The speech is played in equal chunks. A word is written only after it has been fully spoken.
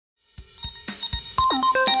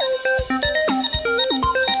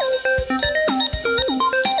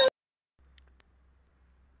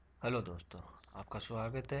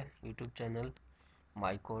स्वागत है YouTube channel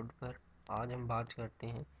my code पर। आज हम बात करते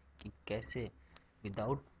हैं कि कैसे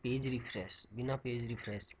विदाउट पेज रिफ्रेश, बिना पेज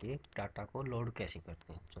रिफ्रेश के डाटा को लोड कैसे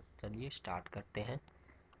करते हैं। तो चलिए स्टार्ट करते हैं।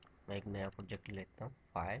 मैं एक नया प्रोजेक्ट लेता हूँ,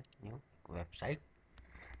 फाइल न्यू वेबसाइट,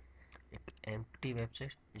 एक एम्प्टी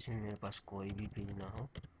वेबसाइट जिसमें मेरे पास कोई भी पेज ना हो,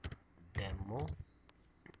 डेमो।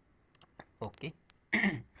 ओके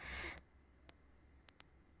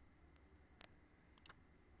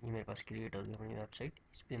ये मेरे पास क्रिएट हो गई अपनी वेबसाइट।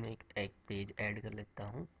 इस पर मैं एक पेज ऐड कर लेता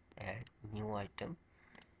हूँ, add new item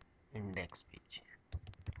index page,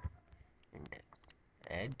 index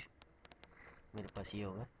add. मेरे पास ये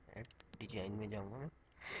होगा ऐड, डिजाइन में जाऊँगा मैं।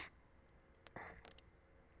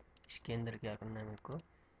 इसके अंदर क्या करना है, मेरे को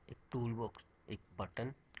एक टूल बॉक्स, एक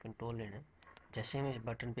बटन कंट्रोल लेना है। जैसे मैं इस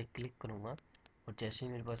बटन पे क्लिक करूँगा और जैसे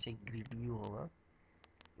मेरे पास एक ग्रिड व्यू होगा,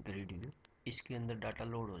 ग्रिड व्यू, इसके अंदर डाटा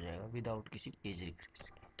लोड हो जाएगा विदाउट किसी पेज रिफ्रेश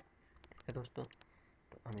के। ठीक है दोस्तों,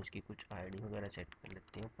 तो हम इसकी कुछ आईडी वगैरह सेट कर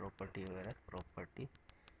लेते हैं, प्रॉपर्टी वगैरह। प्रॉपर्टी,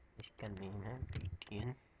 इसका नेम है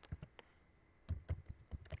btn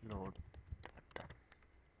load data,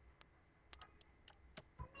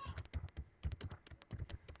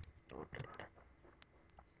 load data.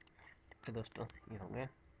 ठीक है दोस्तों, ये हो गया।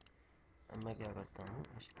 अब मैं क्या करता हूँ,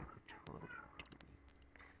 इसकी कुछ और,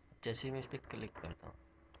 जैसे ही मैं इस पर क्लिक करता हूँ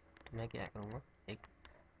तो मैं क्या करूँगा, एक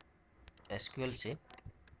SQL से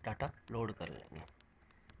डाटा लोड कर लेंगे।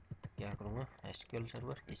 तो क्या करूँगा, SQL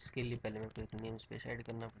सर्वर। इसके लिए पहले मेरे को एक नेम स्पेस ऐड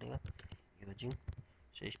करना पड़ेगा, यूजिंग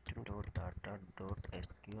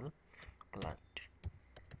system.data.sql client।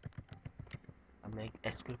 अब मैं एक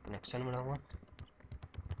SQL कनेक्शन बनाऊंगा,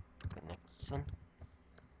 कनेक्शन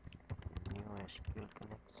न्यू SQL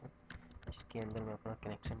कनेक्शन। इसके अंदर मैं अपना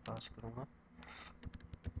कनेक्शन पास करूंगा,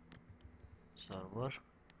 server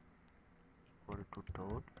equal to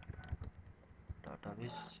dot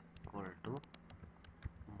database equal to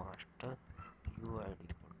master UID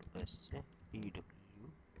equal to S से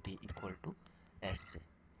PWD इक्वल टू S से।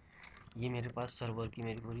 ये मेरे पास सर्वर की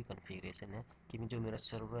मेरी पूरी कॉन्फ़िगरेशन है कि जो मेरा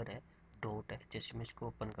सर्वर है डॉट है। जैसे मैं इसको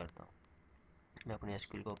ओपन करता हूँ, मैं अपने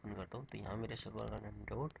SQL को ओपन करता हूँ तो यहाँ मेरे सर्वर का नाम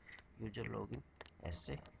डॉट यूजर लॉगिन S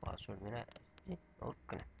से, पासवर्ड मेरा S से और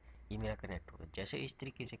कनेक्ट। ये मेरा कनेक्ट हुआ। जैसे इस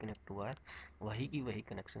तरीके से कनेक्ट हुआ है, वही की वही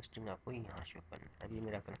कनेक्शन स्ट्रिंग आपको यहाँ शो करना है। अब ये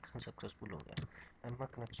मेरा कनेक्शन सक्सेसफुल हो गया। अब मैं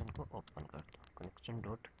कनेक्शन को ओपन करता हूँ, कनेक्शन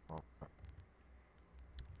डॉट ओपन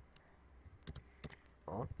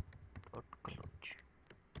और डॉट क्लोज।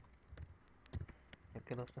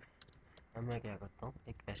 ओके दोस्तों, अब मैं क्या करता हूँ,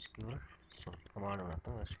 एक कमांड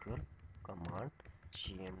बनाता हूँ, SQL command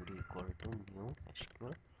cmd equal to new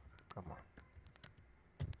SQL command.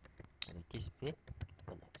 किस पे,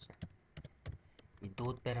 कनेक्शन। ये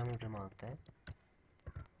दो पैरामीटर मांगता है,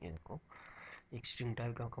 ये देखो, एक स्ट्रिंग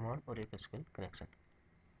टाइप का कमांड और एक SQL कनेक्शन।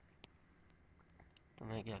 तो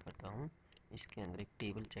मैं क्या करता हूँ, इसके अंदर एक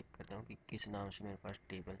टेबल चेक करता हूँ कि किस नाम से मेरे पास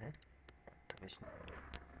टेबल है, डाटाबेस।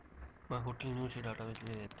 मैं होटल न्यू से डाटाबेस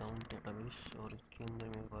ले लेता हूँ, डाटाबेस, और इसके अंदर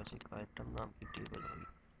मेरे पास एक आइटम नाम की टेबल होगी।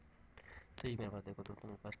 तो ये मेरे पास देखो दोस्तों,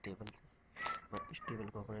 मेरे पास टेबल है। मैं इस टेबल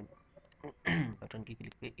को अपने बटन की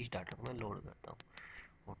क्लिक पे इस डाटा को मैं लोड करता हूँ,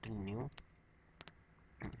 होटल न्यू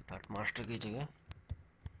डॉट मास्टर की जगह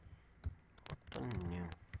होटल न्यू।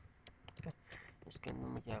 ठीक है, इसके अंदर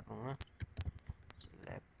मैं क्या करूँगा,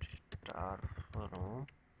 select star from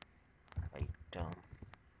item,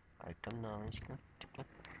 item नाम है इसका। ठीक है,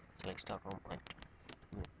 सिलेक्ट स्टार फ्रॉम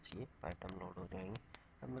आइटम, ये आइटम लोड हो जाएंगे।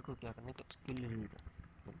 अब मेरे को क्या करना है, स्किल रीडर,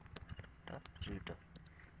 रीडर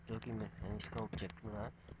जो कि मैं इसका ऑब्जेक्ट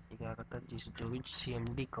बनाया। ये क्या करता है, जिस जो भी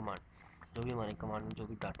CMD कमांड, जो भी हमारी कमांड में जो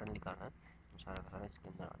भी डाटा निकालना है वो सारा का सारा इसके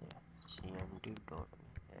अंदर आ जाएगा। CMD dot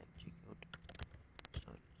execute,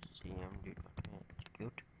 sorry CMD dot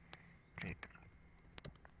execute reader.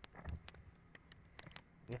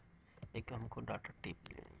 एक हमको डाटा टेप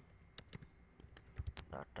लेनी है,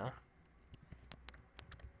 डाटा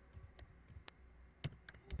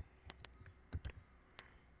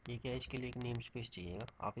ये क्या है, इसके लिए एक नेम स्पेस चाहिएगा।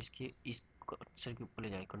 आप इसके इस अक्षर के ऊपर ले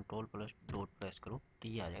जाए, कंट्रोल प्लस डॉट प्रेस करो तो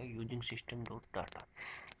ये आ जाएगा, यूजिंग सिस्टम डॉट डाटा।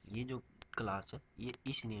 ये जो क्लास है ये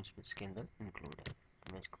इस नेम स्पेस के अंदर इंक्लूड है।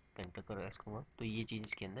 तो मैं इसको एंटर कर करूँगा तो ये चीज़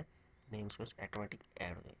इसके अंदर नेम स्पेस ऑटोमेटिक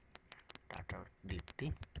ऐड हो जाएगी, data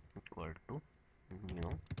dt equal to new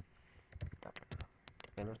data.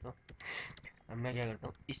 ठीक है दोस्तों, अब मैं क्या करता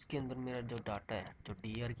हूँ, इसके अंदर मेरा जो डाटा है, जो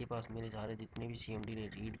DR के पास मेरे सारे जितने भी CMD ने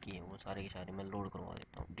रीड किए हैं वो सारे के सारे मैं लोड करवा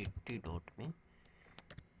देता हूँ dt डॉट में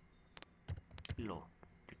लोड।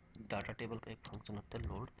 डाटा टेबल का एक फंक्शन होता है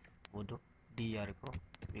लोड, वो जो DR को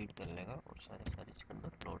रीड कर लेगा और सारे इसके अंदर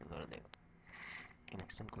लोड कर देगा।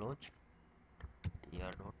 Connection close,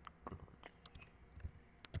 DR dot close.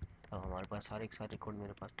 अब हमारे पास सारे रिकॉर्ड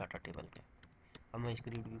मेरे पास डाटा टेबल के। अब मैं इस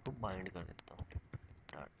ग्रिड व्यू को बाइंड कर देता हूँ।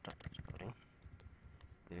 Data sorry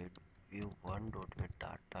grid view 1 dot में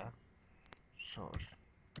data source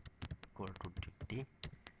equal to dt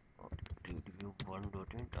और ग्रिड व्यू 1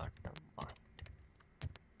 डॉट में डाटा बाइंड।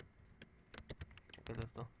 ठीक है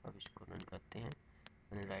दोस्तों, अब इसको रन करते हैं।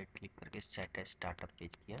 मैंने राइट क्लिक करके सेट एज स्टार्टअप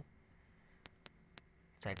पेज किया।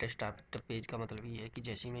 सेट एज स्टार्टअप पेज का मतलब ये है कि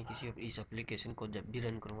जैसे ही मैं किसी इस एप्लीकेशन को जब भी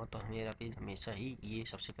रन करूँगा तो मेरा पेज हमेशा ही ये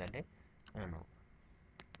सबसे पहले रन होगा।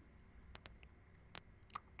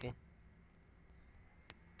 ओके,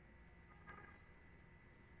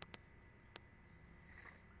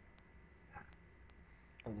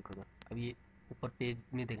 अब देखो तो अब ये ऊपर पेज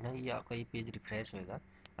में देखना, ये आपका ये पेज रिफ्रेश होएगा।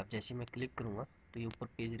 अब जैसे मैं क्लिक करूँगा तो ये ऊपर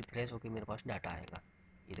पेज रिफ्रेश होकर मेरे पास डाटा आएगा।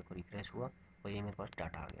 ये देखो रिफ्रेश हुआ और ये मेरे पास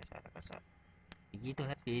डाटा आ गया सारा का सारा। ये तो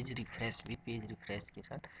है page refresh. With page refresh के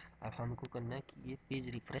साथ अब हमको करना है कि ये पेज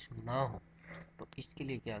रिफ्रेश ना हो, तो इसके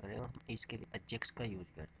लिए क्या करें हम, इसके लिए अजेक्स का यूज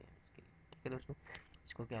करते हैं इसके लिए। ठीक है दोस्तों,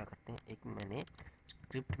 इसको क्या करते हैं, एक मैंने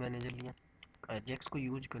स्क्रिप्ट मैनेजर लिया। अजेक्स को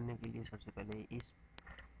यूज करने के लिए सबसे पहले इस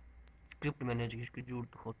स्क्रिप्ट मैनेजर की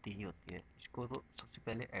जरूरत होती है। इसको तो सबसे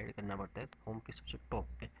पहले ऐड करना पड़ता है होम के सबसे टॉप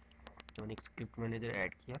पे। तो मैंने एक स्क्रिप्ट मैनेजर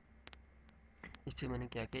ऐड किया। इससे मैंने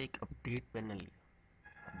क्या किया, एक अपडेट पैनल लिया।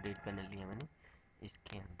 अपडेट पैनल लिया मैंने,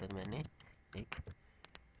 इसके अंदर मैंने एक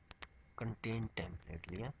कंटेंट टेम्पलेट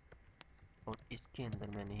लिया और इसके अंदर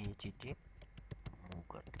मैंने ये चीज़ें मूव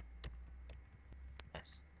कर दी।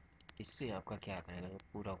 बस इससे आपका क्या करेगा,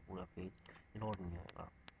 पूरा पेज लोड नहीं होगा,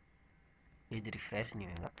 पेज रिफ्रेश नहीं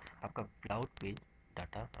होगा, आपका विदाउट पेज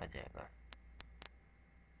डाटा आ जाएगा।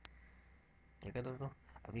 ठीक है दोस्तों,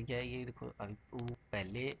 अभी क्या है, ये देखो अभी वो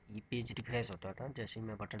पहले ये पेज रिफ्रेश होता था जैसे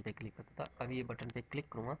मैं बटन पे क्लिक करता था। अब ये बटन पे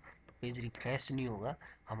क्लिक करूँगा तो पेज रिफ्रेश नहीं होगा,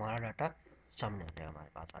 हमारा डाटा सामने आ जाएगा, हमारे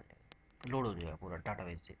पास आ जाएगा, लोड हो जाएगा पूरा डाटा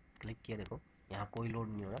बेस से। क्लिक किया, देखो यहाँ कोई लोड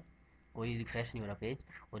नहीं हो रहा, कोई रिफ्रेश नहीं हो रहा पेज,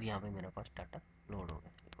 और यहाँ पे मेरे पास डाटा लोड हो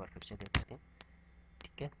गया। एक बार फिर से देख लेते हैं।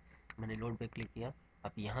 ठीक है, मैंने लोड पे क्लिक किया।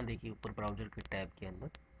 अब यहाँ देखिए ऊपर ब्राउज़र के टैब के अंदर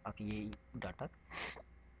अब ये डाटा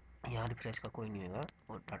यहाँ रिफ्रेश का कोई नहीं होगा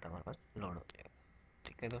और डाटा हमारे पास लोड हो जाएगा।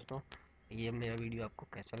 ठीक है दोस्तों, ये मेरा वीडियो आपको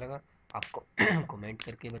कैसा लगा आपको कमेंट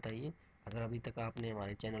करके बताइए। अगर अभी तक आपने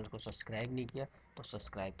हमारे चैनल को सब्सक्राइब नहीं किया तो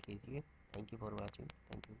सब्सक्राइब कीजिए। Thank you for watching.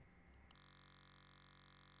 Thank you.